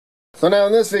So now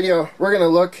in this video, we're going to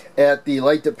look at the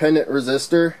light dependent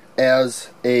resistor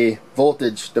as a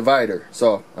voltage divider.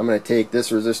 So I'm going to take this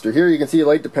resistor here. You can see a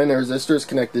light dependent resistor is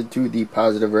connected to the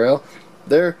positive rail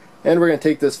there. And we're going to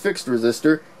take this fixed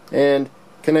resistor and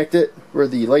connect it where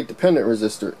the light dependent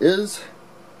resistor is.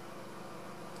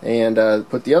 And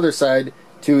put the other side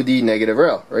to the negative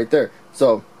rail right there.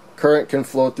 So current can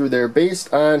flow through there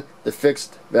based on the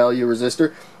fixed value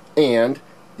resistor and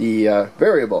the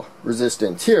variable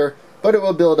resistance here, but it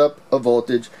will build up a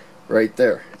voltage right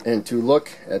there. And to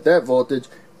look at that voltage,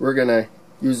 we're going to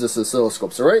use this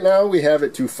oscilloscope. So right now we have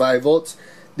it to 5 volts.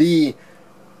 The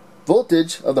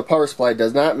voltage of the power supply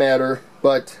does not matter,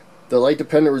 but the light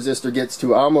dependent resistor gets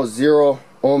to almost 0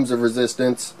 ohms of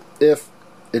resistance if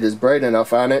it is bright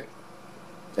enough on it.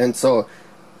 And so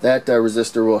that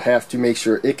resistor will have to make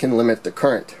sure it can limit the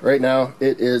current. Right now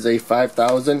it is a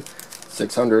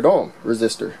 5,600 ohm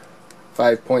resistor,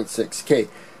 5.6K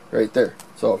right there.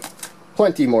 So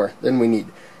plenty more than we need.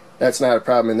 That's not a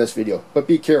problem in this video, but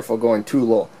be careful going too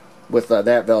low with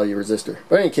that value resistor.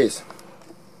 But in any case,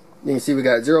 you can see we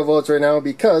got 0 volts right now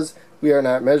because we are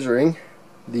not measuring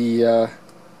the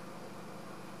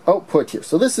output here.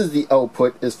 So this is the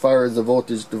output as far as the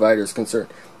voltage divider is concerned.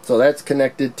 So that's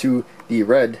connected to the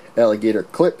red alligator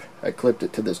clip. I clipped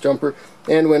it to this jumper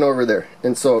and went over there.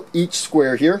 And so each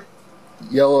square here,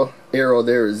 yellow arrow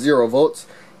there is 0 volts.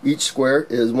 Each square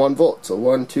is 1 volt. So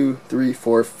 1, 2, 3,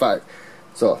 4, 5.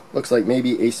 So looks like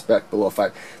maybe a speck below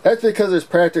 5. That's because there's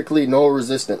practically no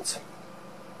resistance.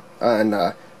 And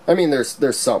I mean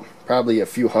there's some, probably a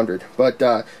few hundred,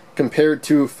 but compared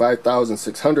to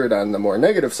 5,600 on the more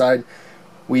negative side,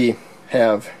 we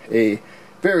have a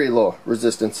very low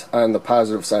resistance on the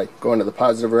positive side going to the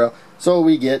positive rail. So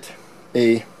we get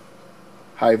a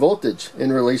high voltage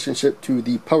in relationship to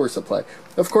the power supply.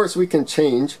 Of course we can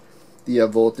change the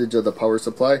voltage of the power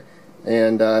supply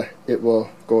and it will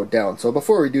go down. So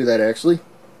before we do that, actually,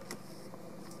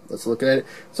 let's look at it.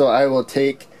 So I will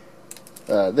take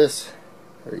this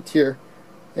right here,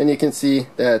 and you can see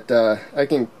that I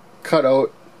can cut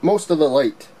out most of the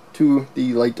light to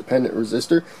the light dependent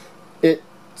resistor.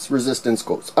 Its resistance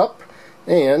goes up,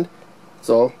 and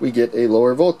so we get a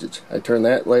lower voltage. I turn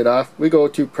that light off, we go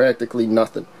to practically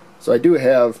nothing. So I do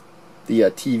have the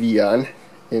TV on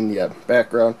in the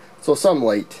background, so some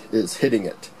light is hitting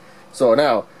it. So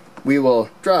now we will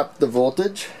drop the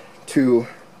voltage to,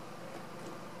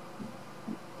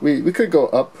 we could go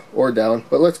up or down,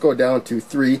 but let's go down to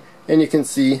 3, and you can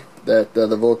see that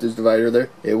the voltage divider there,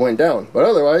 it went down, but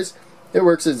otherwise it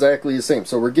works exactly the same.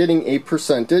 So we're getting a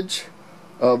percentage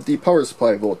of the power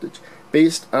supply voltage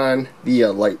based on the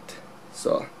light.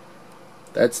 So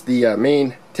that's the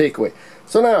main takeaway.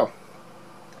 So now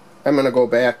I'm going to go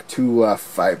back to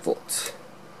 5 volts.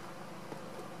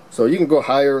 So you can go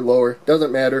higher or lower,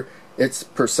 doesn't matter, it's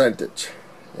percentage.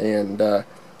 And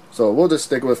so we'll just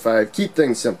stick with 5, keep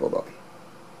things simple though.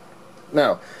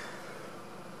 Now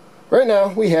right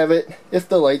now we have it, if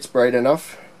the light's bright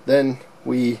enough, then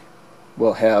we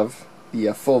will have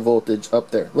the full voltage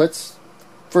up there. Let's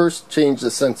first change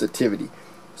the sensitivity.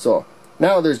 So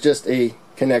now there's just a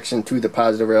connection to the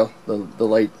positive rail. The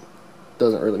light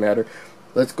doesn't really matter.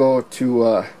 Let's go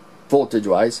to voltage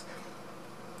wise.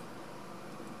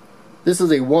 This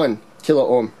is a 1 kilo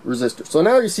ohm resistor. So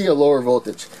now you see a lower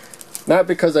voltage. Not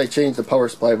because I changed the power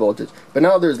supply voltage, but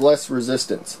now there's less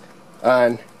resistance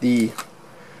on the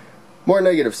more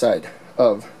negative side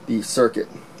of the circuit.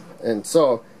 And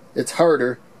so it's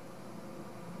harder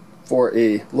for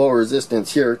a low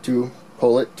resistance here to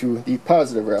pull it to the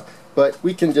positive rail. But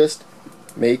we can just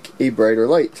make a brighter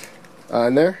light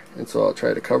on there. And so I'll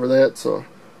try to cover that so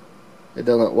it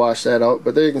doesn't wash that out.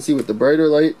 But there you can see with the brighter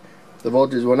light, the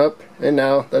voltage went up, and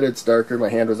now that it's darker, my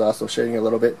hand was also shading a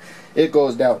little bit, it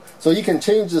goes down. So you can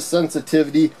change the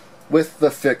sensitivity with the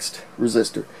fixed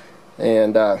resistor.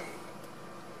 And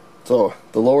so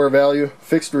the lower value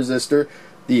fixed resistor,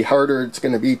 the harder it's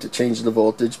going to be to change the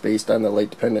voltage based on the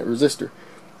light dependent resistor.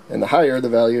 And the higher the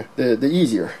value, the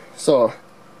easier. So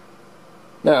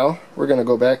now we're going to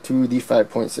go back to the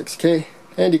 5.6K,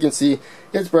 and you can see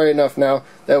it's bright enough now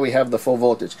that we have the full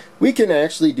voltage. We can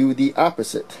actually do the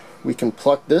opposite. We can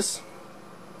pluck this,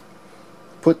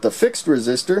 put the fixed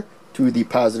resistor to the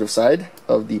positive side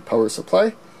of the power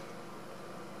supply,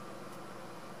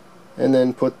 and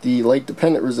then put the light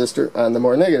dependent resistor on the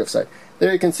more negative side.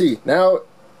 There you can see now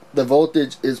the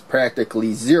voltage is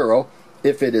practically 0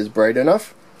 if it is bright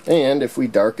enough, and if we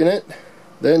darken it,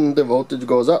 then the voltage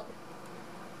goes up.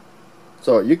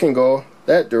 So you can go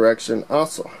that direction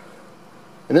also.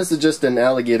 And this is just an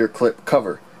alligator clip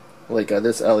cover. like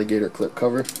this alligator clip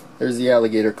cover. There's the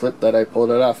alligator clip that I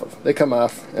pulled it off of. They come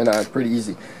off and on pretty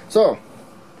easy. So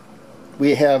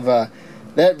we have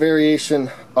that variation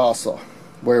also,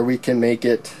 where we can make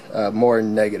it more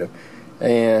negative.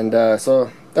 And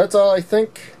so that's all I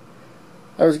think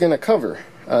I was going to cover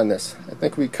on this. I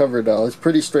think we covered all. It's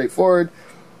pretty straightforward.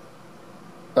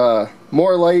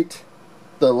 More light,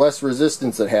 the less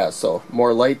resistance it has. So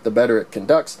more light, the better it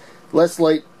conducts. Less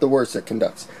light, the worse it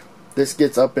conducts. This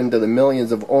gets up into the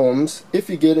millions of ohms if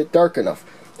you get it dark enough.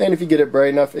 And if you get it bright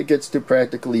enough, it gets to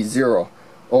practically 0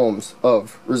 ohms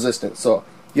of resistance. So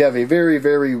you have a very,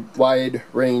 very wide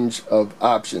range of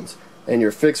options. And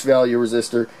your fixed value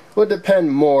resistor will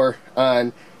depend more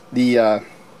on the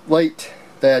light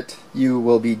that you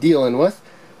will be dealing with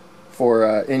for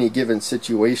any given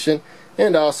situation.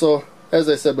 And also, as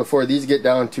I said before, these get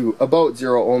down to about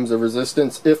 0 ohms of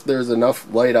resistance if there's enough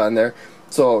light on there.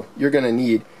 So you're going to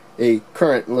need a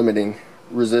current limiting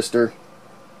resistor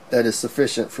that is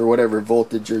sufficient for whatever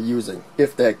voltage you're using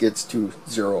if that gets to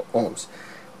 0 ohms.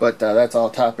 But that's all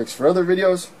topics for other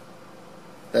videos.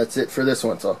 That's it for this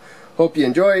one. So hope you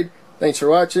enjoyed. Thanks for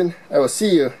watching. I will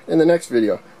see you in the next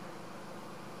video.